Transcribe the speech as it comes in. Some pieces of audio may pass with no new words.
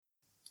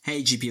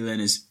Hey GP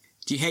learners,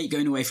 do you hate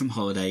going away from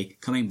holiday,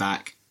 coming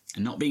back,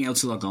 and not being able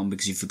to log on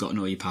because you've forgotten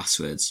all your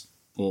passwords?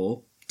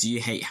 Or do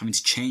you hate having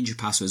to change your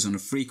passwords on a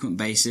frequent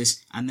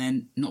basis and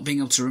then not being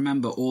able to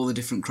remember all the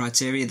different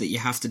criteria that you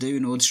have to do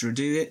in order to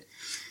redo it?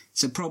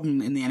 It's a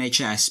problem in the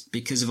NHS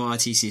because of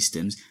IT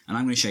systems, and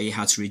I'm going to show you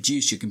how to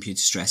reduce your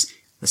computer stress.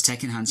 Let's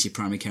tech enhance your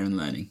primary care and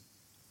learning.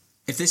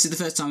 If this is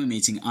the first time we're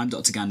meeting, I'm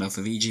Dr. Gandalf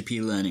of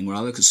EGP Learning, where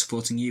I look at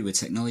supporting you with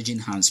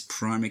technology-enhanced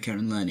primary care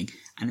and learning.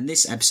 And in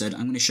this episode,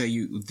 I'm going to show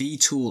you the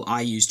tool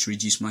I use to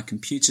reduce my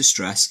computer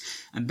stress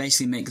and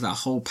basically make that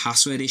whole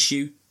password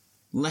issue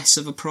less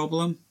of a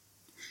problem.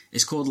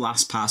 It's called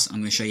LastPass. I'm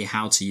going to show you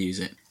how to use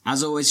it.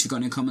 As always, if you've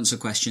got any comments or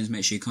questions,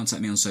 make sure you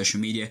contact me on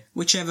social media,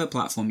 whichever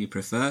platform you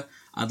prefer.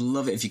 I'd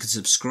love it if you could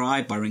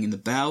subscribe by ringing the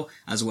bell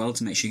as well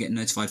to make sure you get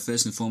notified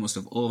first and foremost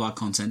of all of our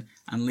content,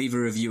 and leave a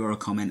review or a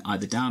comment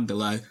either down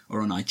below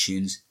or on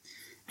iTunes.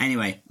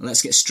 Anyway,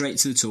 let's get straight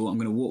to the tool. I'm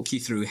going to walk you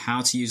through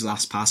how to use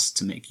LastPass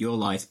to make your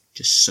life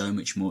just so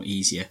much more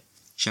easier.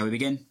 Shall we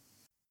begin?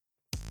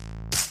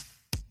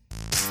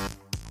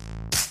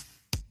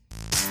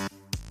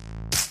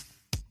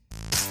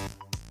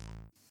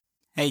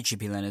 Hey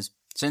GP learners,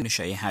 so I'm going to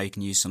show you how you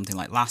can use something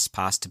like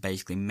LastPass to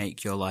basically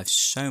make your life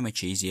so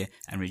much easier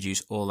and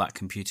reduce all that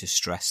computer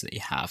stress that you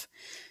have.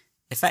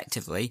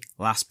 Effectively,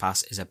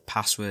 LastPass is a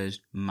password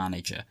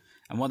manager,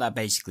 and what that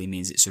basically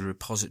means, it's a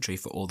repository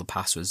for all the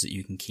passwords that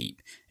you can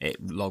keep. It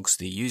logs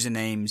the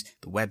usernames,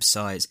 the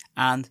websites,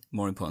 and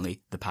more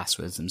importantly, the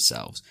passwords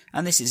themselves.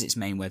 And this is its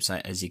main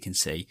website, as you can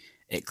see.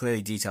 It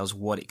clearly details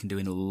what it can do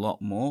in a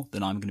lot more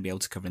than I'm going to be able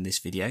to cover in this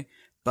video,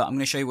 but I'm going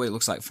to show you what it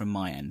looks like from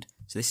my end.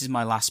 So this is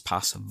my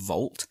LastPass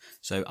vault.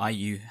 So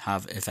you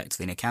have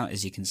effectively an account,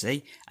 as you can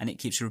see, and it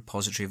keeps a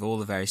repository of all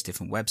the various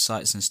different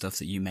websites and stuff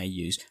that you may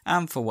use,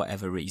 and for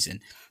whatever reason.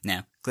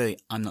 Now, clearly,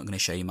 I'm not going to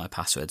show you my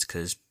passwords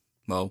because,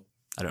 well,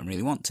 I don't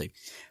really want to.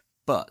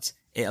 But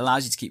it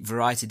allows you to keep a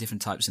variety of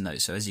different types of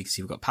notes. So as you can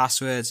see, we've got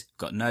passwords, we've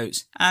got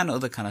notes, and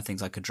other kind of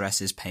things like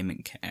addresses,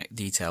 payment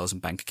details,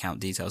 and bank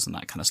account details, and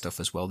that kind of stuff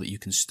as well that you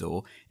can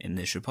store in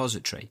this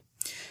repository.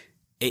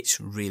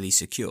 It's really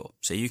secure.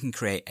 So you can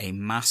create a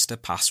master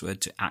password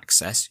to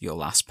access your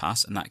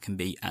LastPass, and that can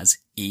be as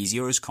easy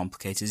or as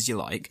complicated as you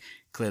like.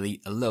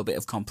 Clearly, a little bit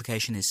of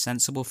complication is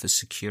sensible for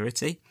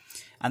security.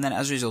 And then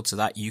as a result of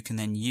that, you can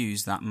then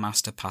use that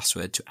master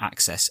password to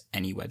access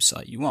any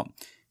website you want.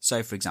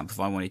 So for example, if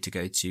I wanted to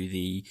go to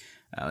the,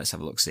 let's have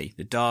a look, see,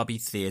 the Derby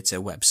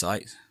Theatre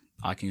website,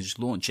 I can just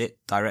launch it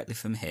directly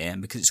from here.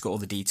 And because it's got all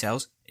the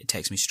details, it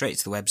takes me straight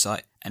to the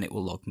website and it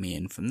will log me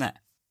in from there.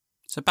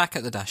 So back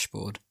at the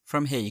dashboard,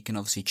 from here you can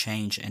obviously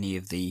change any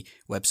of the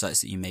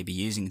websites that you may be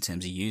using in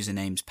terms of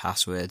usernames,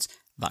 passwords,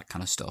 that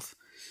kind of stuff.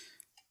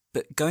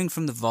 But going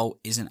from the vault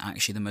isn't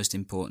actually the most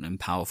important and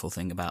powerful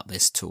thing about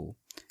this tool.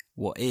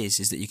 What is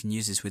that you can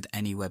use this with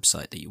any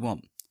website that you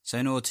want. So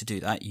in order to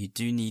do that, you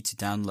do need to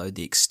download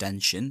the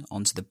extension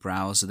onto the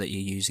browser that you're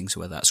using.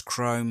 So whether that's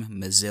Chrome,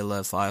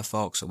 Mozilla,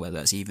 Firefox, or whether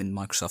that's even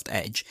Microsoft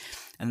Edge.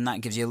 And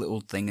that gives you a little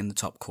thing in the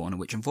top corner,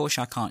 which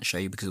unfortunately I can't show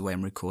you because of the way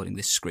I'm recording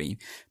this screen.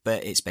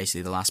 But it's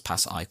basically the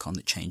LastPass icon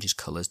that changes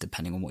colours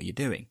depending on what you're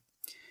doing.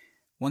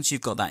 Once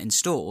you've got that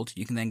installed,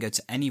 you can then go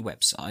to any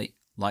website.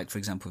 Like, for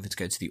example, if it's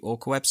go to the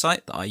Orca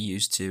website that I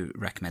use to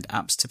recommend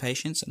apps to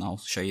patients, and I'll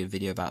show you a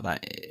video about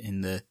that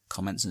in the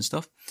comments and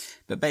stuff.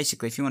 But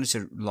basically, if you wanted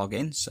to log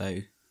in,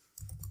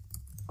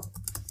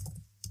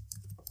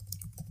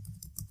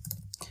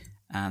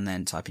 and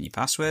then type in your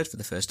password for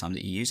the first time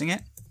that you're using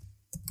it,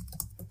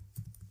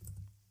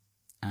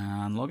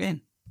 and log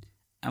in.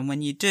 And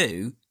when you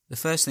do, the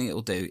first thing it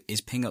will do is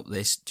ping up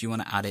this, do you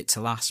want to add it to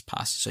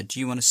LastPass? So do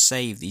you want to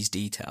save these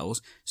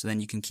details so then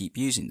you can keep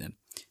using them?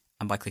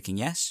 And by clicking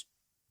yes,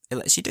 it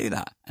lets you do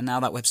that. And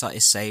now that website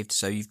is saved,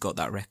 so you've got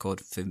that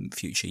record for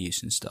future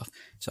use and stuff.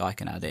 So I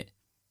can add it.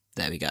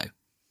 There we go.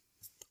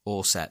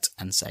 All set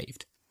and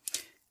saved.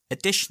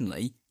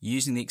 Additionally,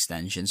 using the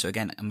extension, so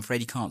again, I'm afraid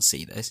you can't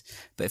see this,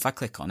 but if I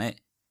click on it,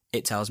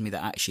 it tells me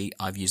that actually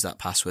I've used that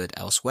password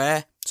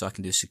elsewhere, so I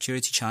can do a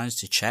security challenge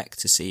to check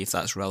to see if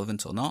that's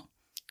relevant or not.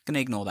 I'm going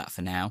to ignore that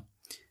for now.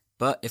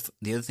 But if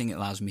the other thing it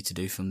allows me to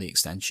do from the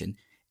extension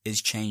is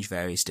change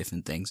various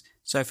different things.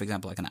 So for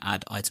example, I can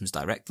add items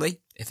directly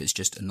if it's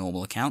just a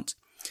normal account,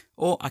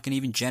 or I can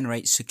even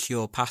generate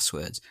secure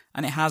passwords,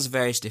 and it has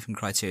various different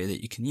criteria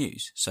that you can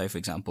use. So for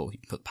example, you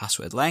can put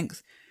password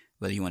length,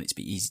 whether you want it to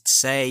be easy to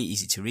say,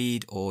 easy to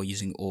read, or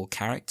using all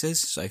characters.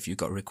 So if you've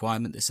got a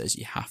requirement that says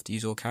you have to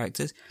use all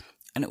characters,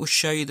 and it will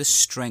show you the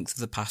strength of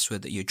the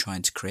password that you're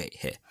trying to create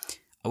here.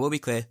 I will be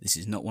clear, this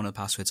is not one of the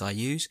passwords I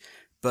use,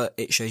 but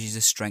it shows you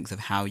the strength of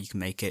how you can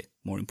make it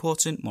more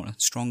important, more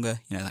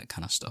stronger, that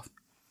kind of stuff.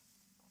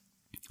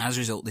 As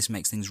a result, this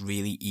makes things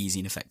really easy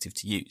and effective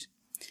to use.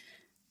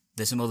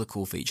 There's some other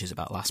cool features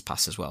about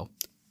LastPass as well.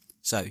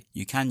 So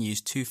you can use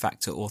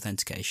two-factor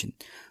authentication.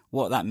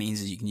 What that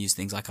means is you can use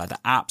things like either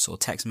apps or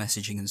text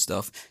messaging and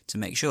stuff to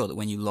make sure that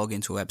when you log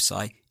into a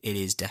website, it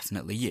is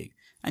definitely you.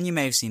 And you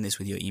may have seen this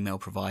with your email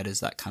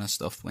providers, that kind of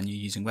stuff when you're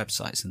using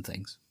websites and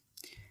things.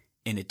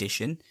 In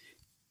addition,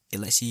 it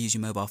lets you use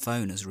your mobile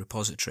phone as a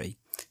repository.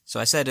 So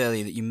I said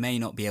earlier that you may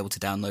not be able to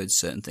download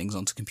certain things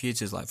onto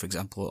computers, like for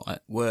example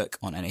at work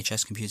on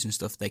NHS computers and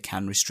stuff, they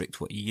can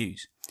restrict what you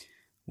use.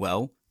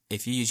 Well,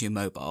 if you use your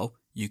mobile,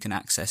 you can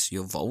access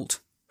your vault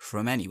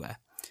from anywhere.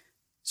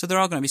 So there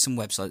are going to be some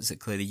websites that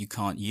clearly you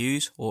can't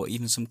use, or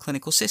even some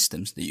clinical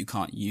systems that you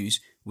can't use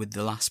with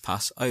the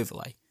LastPass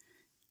overlay.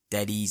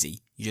 Dead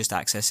easy. You just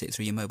access it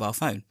through your mobile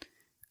phone.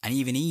 And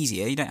even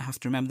easier, you don't have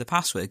to remember the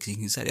password because you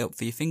can set it up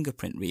for your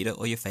fingerprint reader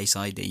or your Face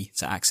ID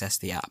to access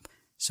the app.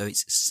 So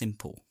it's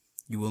simple.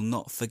 You will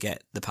not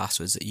forget the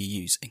passwords that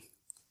you're using.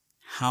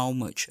 How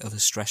much of a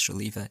stress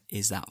reliever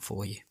is that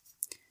for you?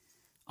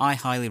 I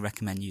highly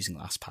recommend using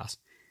LastPass.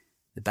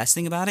 The best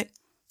thing about it,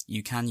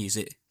 you can use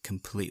it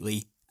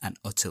completely and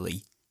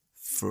utterly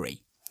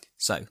free.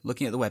 So,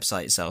 looking at the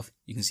website itself,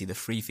 you can see the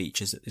free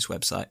features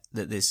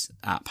that this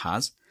app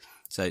has.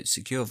 So,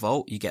 Secure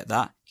Vault, you get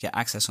that. You get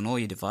access on all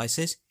your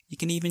devices. You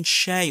can even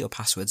share your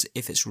passwords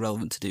if it's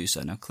relevant to do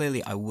so. Now,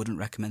 clearly, I wouldn't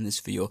recommend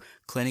this for your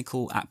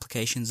clinical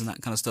applications and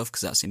that kind of stuff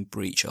because that's in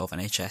breach of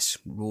NHS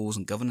rules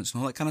and governance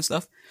and all that kind of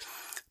stuff.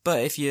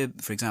 But if you,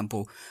 for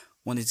example,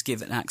 wanted to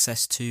give an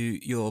access to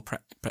your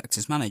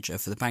practice manager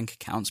for the bank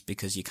accounts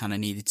because you kind of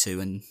needed to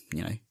and,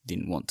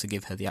 didn't want to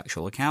give her the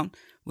actual account,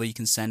 well, you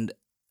can send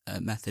a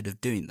method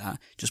of doing that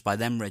just by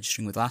them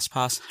registering with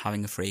LastPass,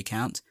 having a free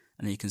account,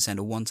 and then you can send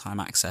a one-time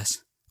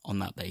access on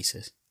that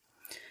basis.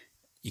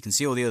 You can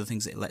see all the other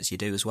things that it lets you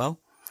do as well,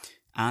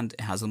 and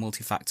it has the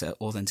multi-factor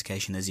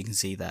authentication as you can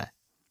see there.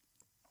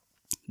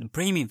 The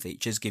premium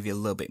features give you a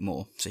little bit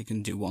more, so you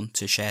can do one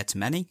to share to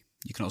many.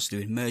 You can also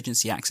do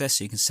emergency access,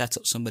 so you can set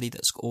up somebody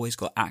that's always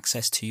got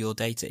access to your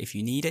data if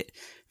you need it.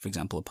 For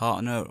example, a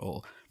partner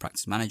or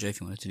practice manager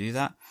if you wanted to do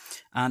that.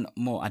 And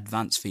more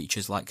advanced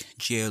features like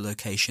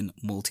geolocation,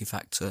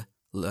 multi-factor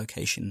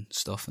location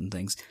stuff and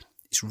things.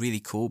 It's really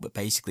cool, but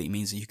basically it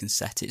means that you can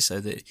set it so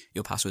that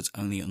your passwords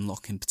only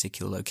unlock in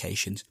particular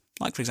locations.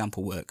 Like, for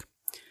example, work.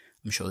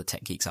 I'm sure the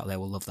tech geeks out there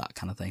will love that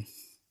kind of thing.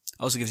 It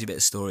also gives you a bit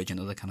of storage and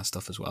other kind of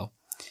stuff as well.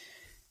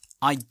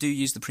 I do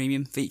use the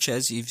premium feature,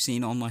 as you've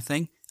seen on my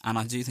thing, and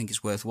I do think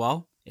it's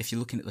worthwhile. If you're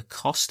looking at the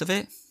cost of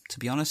it, to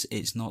be honest,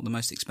 it's not the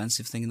most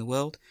expensive thing in the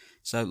world.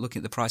 So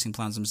looking at the pricing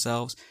plans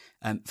themselves,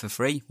 for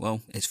free,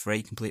 well, it's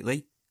free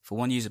completely. For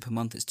one user per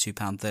month, it's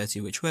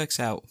 £2.30, which works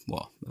out,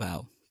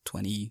 about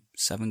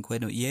 27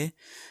 quid a year.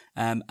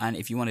 And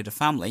if you wanted a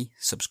family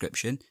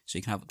subscription, so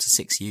you can have up to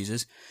 6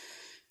 users,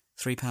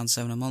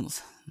 £3.7 a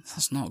month.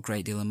 That's not a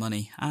great deal of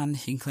money. And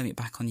you can claim it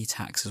back on your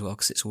tax as well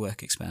because it's a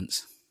work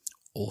expense.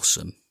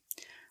 Awesome.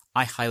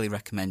 I highly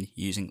recommend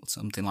using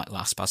something like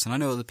LastPass, and I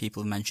know other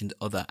people have mentioned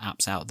other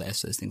apps out there,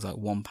 so there's things like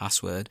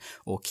 1Password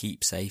or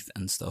KeepSafe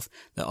and stuff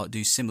that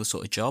do similar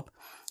sort of job.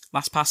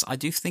 LastPass, I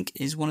do think,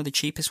 is one of the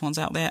cheapest ones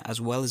out there, as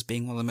well as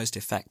being one of the most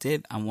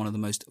effective and one of the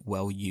most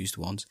well-used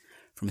ones.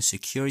 From a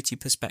security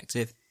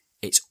perspective,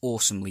 it's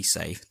awesomely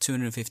safe.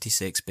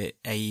 256-bit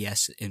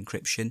AES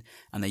encryption,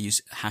 and they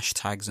use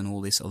hashtags and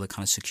all this other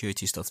kind of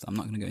security stuff that I'm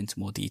not going to go into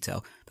more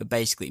detail, but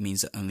basically it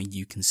means that only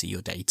you can see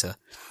your data.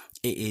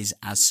 It is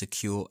as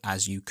secure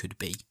as you could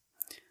be.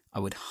 I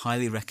would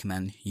highly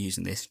recommend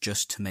using this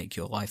just to make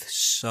your life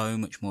so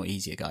much more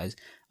easier, guys,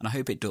 and I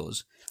hope it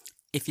does.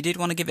 If you did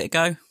want to give it a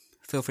go,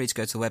 feel free to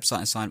go to the website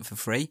and sign up for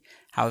free.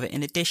 However,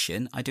 in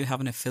addition, I do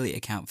have an affiliate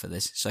account for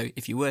this. So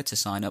if you were to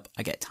sign up,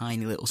 I get a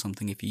tiny little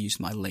something if you use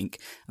my link.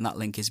 And that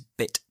link is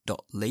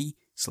bit.ly/EGP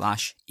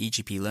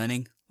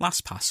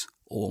LastPass,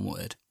 all one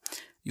word.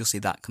 You'll see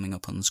that coming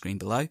up on the screen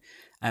below.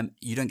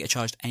 You don't get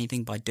charged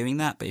anything by doing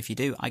that, but if you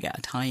do, I get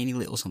a tiny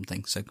little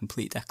something. So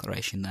complete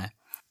declaration there.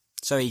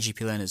 So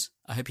EGP learners,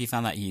 I hope you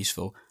found that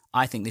useful.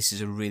 I think this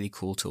is a really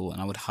cool tool and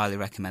I would highly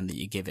recommend that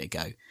you give it a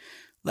go.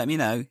 Let me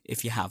know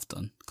if you have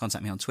done.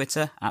 Contact me on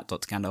Twitter at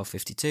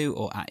drgandalf52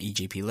 or at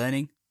EGP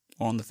Learning,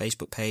 or on the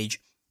Facebook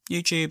page,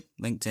 YouTube,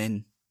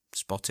 LinkedIn,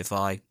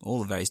 Spotify, all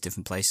the various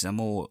different places.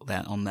 I'm all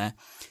there on there.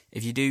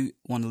 If you do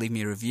want to leave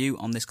me a review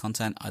on this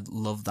content, I'd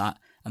love that.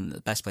 And the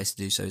best place to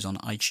do so is on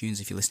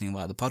iTunes if you're listening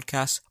via the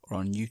podcast, or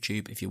on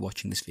YouTube if you're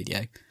watching this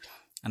video.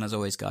 And as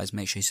always, guys,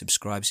 make sure you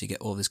subscribe so you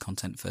get all this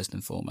content first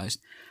and foremost.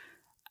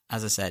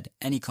 As I said,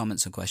 any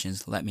comments or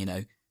questions, let me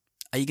know.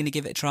 Are you going to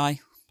give it a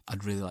try?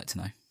 I'd really like to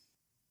know.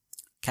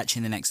 Catch you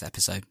in the next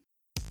episode.